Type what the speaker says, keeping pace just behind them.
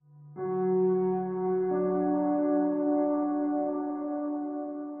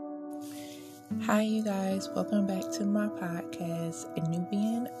Hi, you guys. Welcome back to my podcast,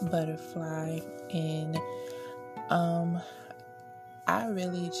 Nubian Butterfly. And I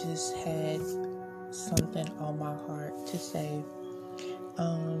really just had something on my heart to say.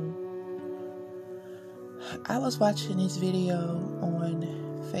 I was watching this video on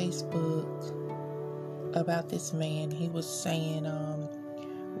Facebook about this man. He was saying,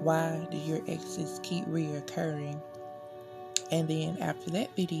 why do your exes keep reoccurring? And then after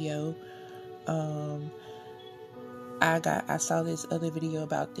that video, I saw this other video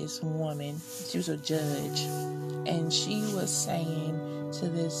about this woman. She was a judge, and she was saying to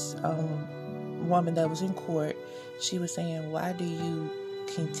this woman that was in court, she was saying, why do you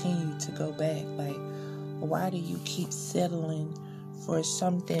continue to go back? Like, why do you keep settling for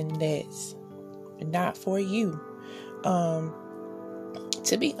something that's not for you?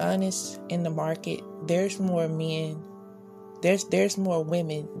 To be honest, in the market, there's more men. There's more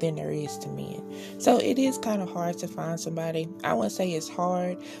women than there is to men. So it is kind of hard to find somebody. I wouldn't say it's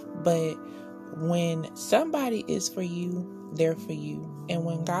hard, but when somebody is for you, they're for you. And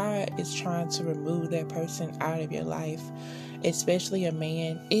when God is trying to remove that person out of your life, especially a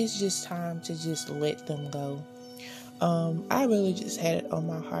man, it's just time to just let them go. I really just had it on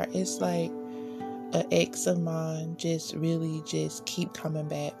my heart. It's like an ex of mine just really just keep coming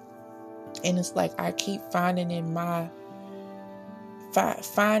back. And it's like I keep finding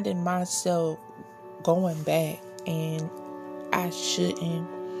myself going back, and I shouldn't.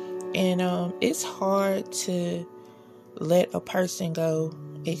 And it's hard to let a person go,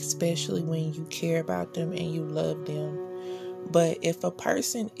 especially when you care about them and you love them. But if a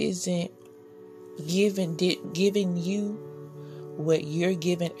person isn't giving you what you're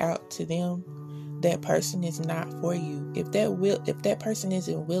giving out to them, that person is not for you. If that person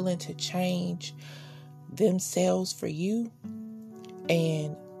isn't willing to change themselves for you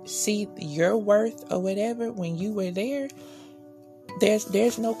and see your worth or whatever when you were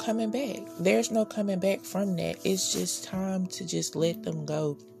there's no coming back. There's no coming back from that. It's just time to just let them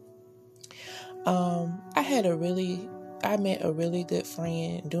go. I met a really good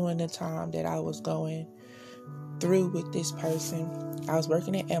friend during the time that I was going through with this person. I was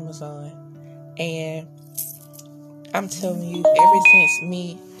working at Amazon, and I'm telling you,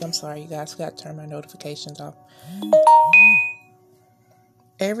 I'm sorry, you guys, got to turn my notifications off.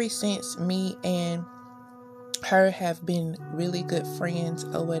 Ever since me and her have been really good friends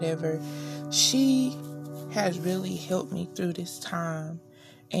or whatever, she has really helped me through this time.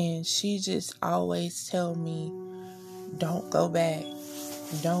 And she just always tell me, don't go back.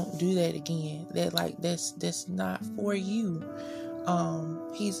 Don't do that again. That's not for you.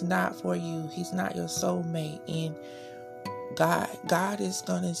 He's not for you. He's not your soulmate. And God is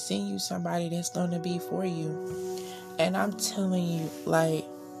going to send you somebody that's going to be for you. And I'm telling you, like,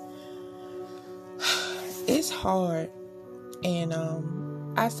 it's hard. And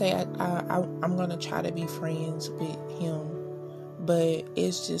I say I'm going to try to be friends with him. But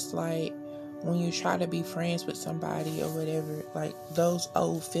it's just like when you try to be friends with somebody or whatever, like those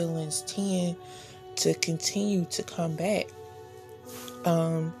old feelings tend to continue to come back.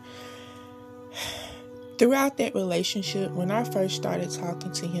 Throughout that relationship, when I first started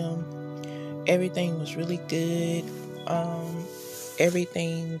talking to him, everything was really good.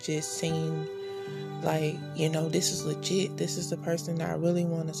 Everything just seemed like, this is legit. This is the person that I really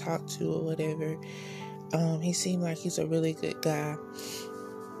want to talk to or whatever. He seemed like he's a really good guy.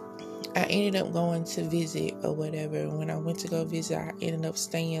 I ended up going to visit or whatever. When I went to go visit, I ended up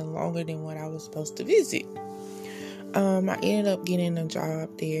staying longer than what I was supposed to visit. I ended up getting a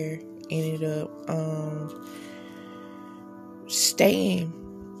job there. Ended up staying.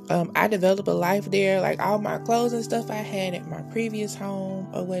 I developed a life there. Like all my clothes and stuff I had at my previous home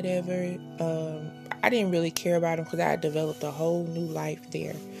or whatever. I didn't really care about them because I had developed a whole new life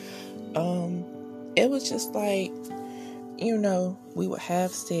there. It was just like, we would have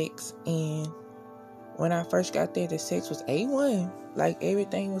sex, and when I first got there, the sex was A1. Like,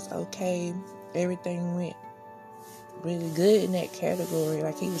 everything was okay. Everything went really good in that category.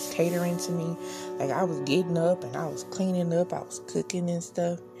 Like, he was catering to me. Like, I was getting up and I was cleaning up. I was cooking and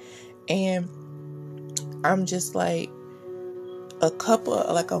stuff. And I'm just like,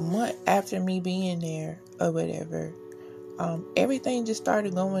 a month after me being there or whatever, everything just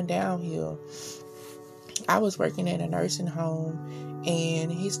started going downhill. I was working at a nursing home,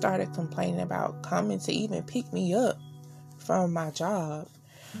 and he started complaining about coming to even pick me up from my job.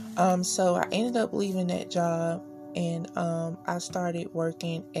 So I ended up leaving that job, and I started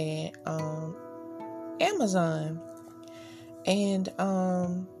working at Amazon. And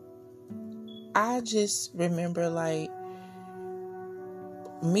I just remember, like,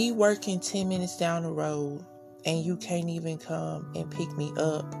 me working 10 minutes down the road and you can't even come and pick me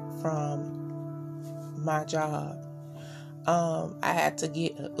up from my job. I had to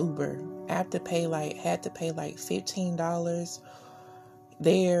get an Uber. I had to pay like $15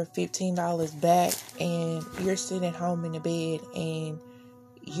 there, $15 back, and you're sitting home in the bed and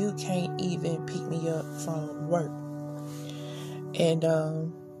you can't even pick me up from work. And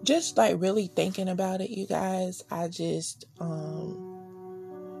just like really thinking about it, you guys, I just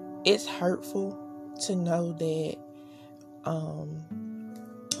it's hurtful to know that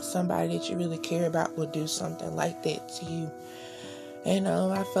somebody that you really care about will do something like that to you. And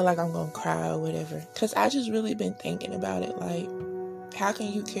I feel like I'm gonna cry or whatever, because I just really been thinking about it. Like, how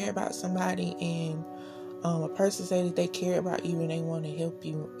can you care about somebody and a person say that they care about you and they want to help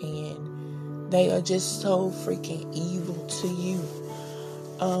you, and they are just so freaking evil to you.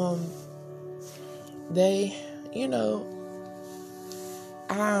 They,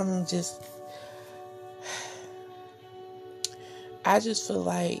 I just feel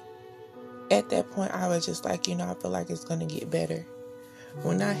like at that point I was just like, I feel like it's gonna get better.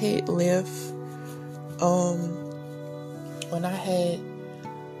 When I had left, when I had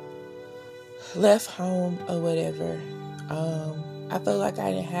left home or whatever, I felt like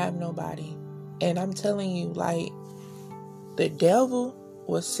I didn't have nobody. And I'm telling you, like, the devil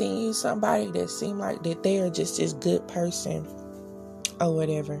will send you somebody that seem like that they are just this good person or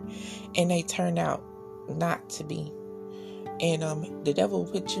whatever, and they turn out not to be. And the devil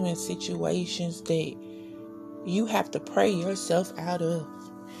will put you in situations that you have to pray yourself out of.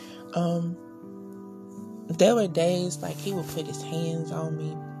 There were days like he would put his hands on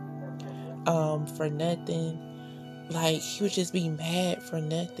me for nothing. Like, he would just be mad for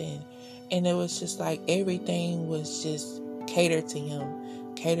nothing. And it was just like everything was just catered to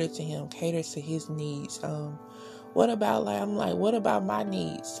him, catered to his needs. What about my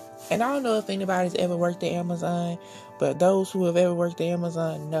needs? And I don't know if anybody's ever worked at Amazon, but those who have ever worked at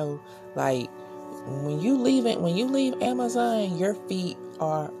Amazon know, like, when you leave Amazon, your feet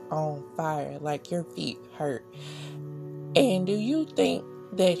are on fire. Like, your feet hurt. And do you think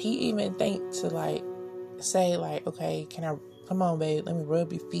that he even think to, like, say, like, okay, come on, babe, let me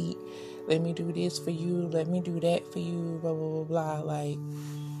rub your feet, let me do this for you, let me do that for you, blah, blah, blah, blah. Like,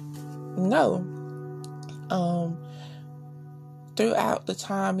 no. Throughout the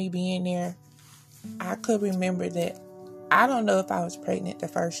time me being there, I could remember that, I don't know if I was pregnant the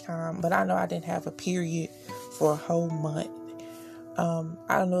first time, but I know I didn't have a period for a whole month. I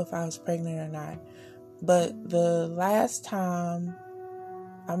don't know if I was pregnant or not, but I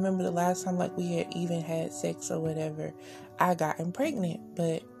remember the last time, like, we had even had sex or whatever, I gotten pregnant,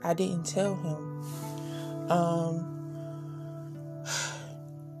 but I didn't tell him.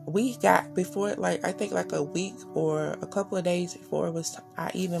 We got, before, like, I think like a week or a couple of days before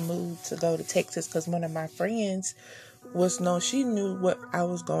I even moved to go to Texas, because one of my friends she knew what I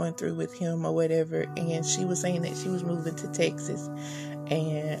was going through with him or whatever, and she was saying that she was moving to Texas,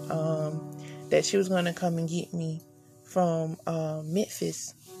 and that she was going to come and get me from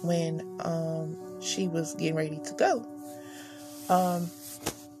Memphis when she was getting ready to go.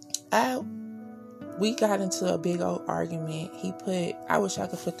 We got into a big old argument. I wish I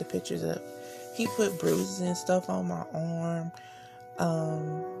could put the pictures up. He put bruises and stuff on my arm,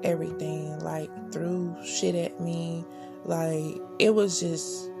 everything, like, threw shit at me. Like, it was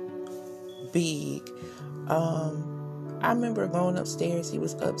just big. I remember going upstairs. He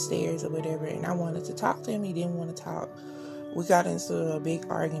was upstairs or whatever, and I wanted to talk to him. He didn't want to talk. We got into a big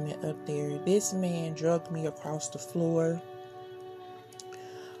argument up there. This man drugged me across the floor.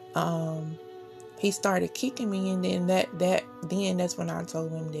 He started kicking me, and then that's when I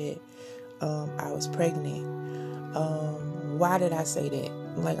told him that I was pregnant. Why did I say that?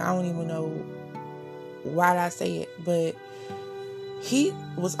 Like, I don't even know why did I say it, but he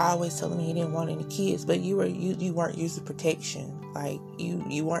was always telling me he didn't want any kids, but you weren't using protection. Like,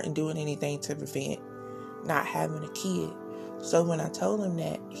 you weren't doing anything to prevent not having a kid. So when I told him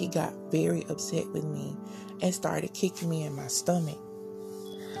that, he got very upset with me and started kicking me in my stomach.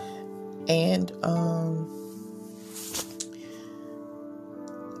 And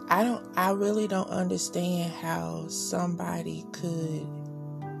I really don't understand how somebody could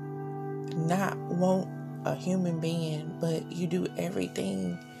not want a human being, but you do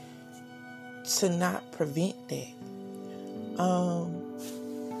everything to not prevent that.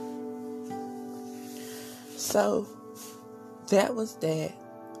 So that was that.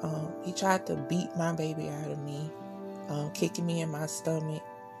 He tried to beat my baby out of me, kicking me in my stomach,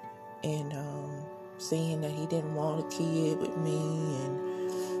 and saying that he didn't want a kid with me and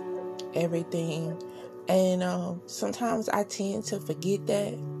everything. And sometimes I tend to forget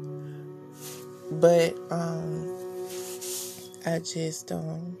that. But I just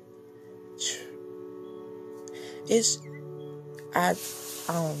it's I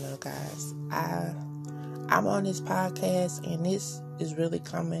don't know, guys. I'm on this podcast, and this is really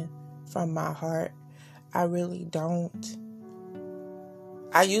coming from my heart. I really don't.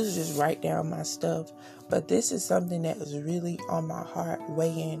 I usually just write down my stuff, but this is something that is really on my heart,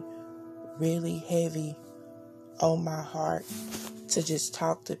 weighing really heavy on my heart to just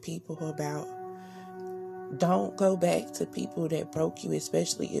talk to people about. Don't go back to people that broke you,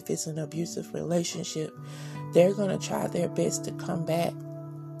 especially if it's an abusive relationship. They're going to try their best to come back.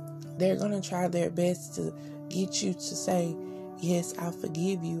 They're going to try their best to get you to say, yes, I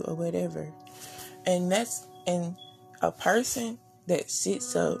forgive you, or whatever. And a person that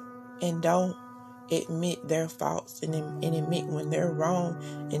sits up and don't admit their faults and admit when they're wrong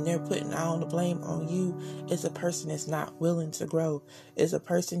and they're putting all the blame on you is a person that's not willing to grow. Is a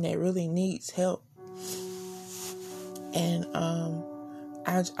person that really needs help. And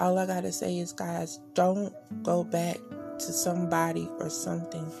all I gotta say is, guys, don't go back to somebody or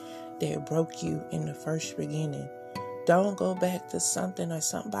something that broke you in the first beginning. Don't go back to something or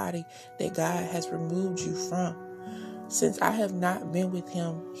somebody that God has removed you from. Since I have not been with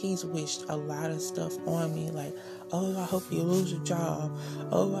him, he's wished a lot of stuff on me, like, oh, I hope you lose your job.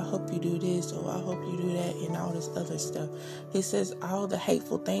 Oh, I hope you do this. Oh, I hope you do that, and all this other stuff. He says all the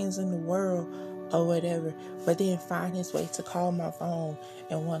hateful things in the world or whatever, but then find his way to call my phone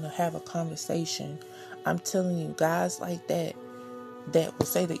and want to have a conversation. I'm telling you, guys like that will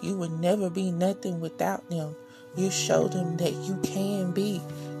say that you would never be nothing without them. You show them that you can be,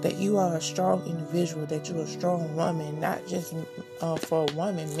 that you are a strong individual, that you're a strong woman, not just for a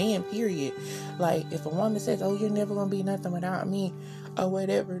woman, men, period. Like, if a woman says, oh, you're never going to be nothing without me, or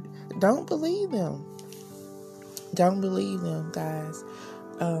whatever, don't believe them. Don't believe them, guys.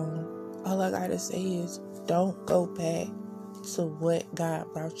 All I gotta say is, don't go back to what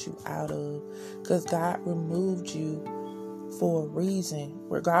God brought you out of, because God removed you for a reason.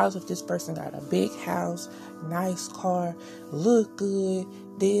 Regardless if this person got a big house, nice car, look good,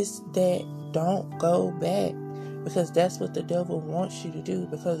 this, that, don't go back, because that's what the devil wants you to do.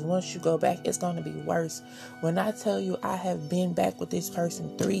 Because once you go back, it's going to be worse. When I tell you, I have been back with this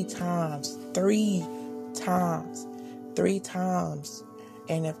person 3 times,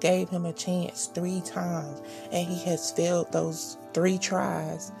 and have gave him a chance 3 times, and he has failed those 3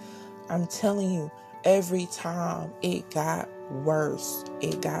 tries. I'm telling you, every time it got worse.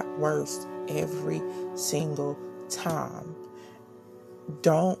 It got worse every single time.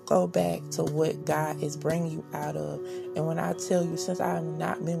 Don't go back to what God is bringing you out of. And when I tell you, since I have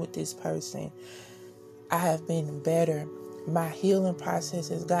not been with this person, I have been better. My healing process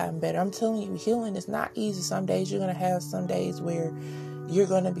has gotten better. I'm telling you, healing is not easy. Some days you're going to have some days where you're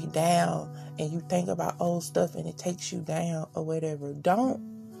going to be down and you think about old stuff and it takes you down or whatever. Don't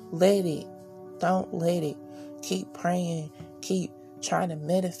let it. Keep praying. Keep trying to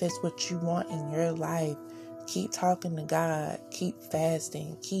manifest what you want in your life. Keep talking to God. Keep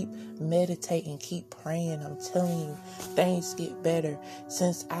fasting. Keep meditating. Keep praying. I'm telling you, things get better.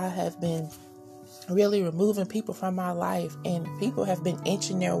 Since I have been really removing people from my life, and people have been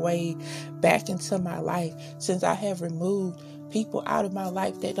inching their way back into my life, since I have removed people out of my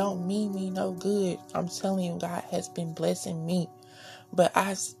life that don't mean me no good, I'm telling you, God has been blessing me. But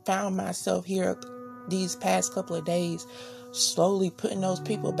I found myself here these past couple of days slowly putting those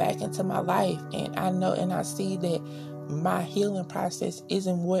people back into my life, and I know and I see that my healing process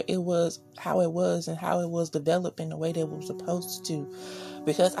isn't what it was, how it was, and how it was developing the way that it was supposed to,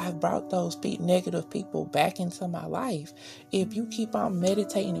 because I've brought those negative people back into my life. If you keep on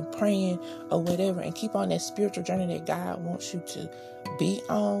meditating and praying or whatever, and keep on that spiritual journey that God wants you to be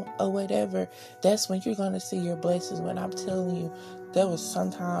on or whatever, that's when you're going to see your blessings. When I'm telling you, there was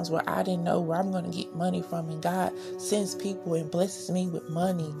some times where I didn't know where I'm going to get money from, and God sends people and blesses me with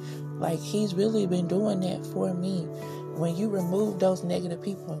money. Like, he's really been doing that for me. When you remove those negative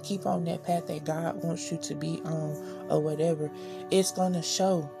people and keep on that path that God wants you to be on or whatever, it's going to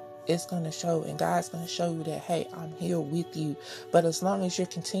show. It's going to show, and God's going to show you that, hey, I'm here with you. But as long as you're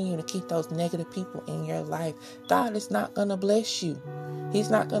continuing to keep those negative people in your life, God is not going to bless you. He's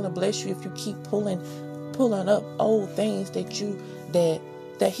not going to bless you if you keep pulling up old things that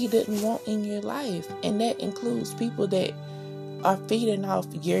he didn't want in your life. And that includes people that are feeding off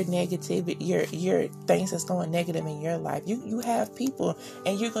your negativity, your things that's going negative in your life. You have people,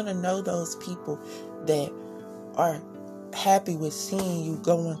 and you're going to know those people that are happy with seeing you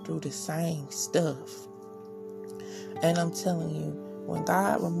going through the same stuff. And I'm telling you, When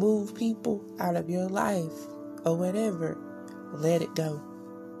God remove people out of your life or whatever, let it go.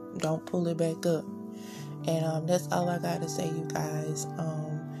 Don't pull it back up. And that's all I got to say, you guys.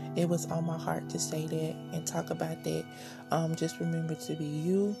 It was on my heart to say that and talk about that. Just remember to be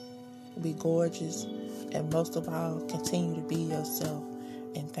you, be gorgeous, and most of all, continue to be yourself.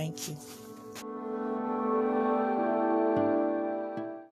 And thank you.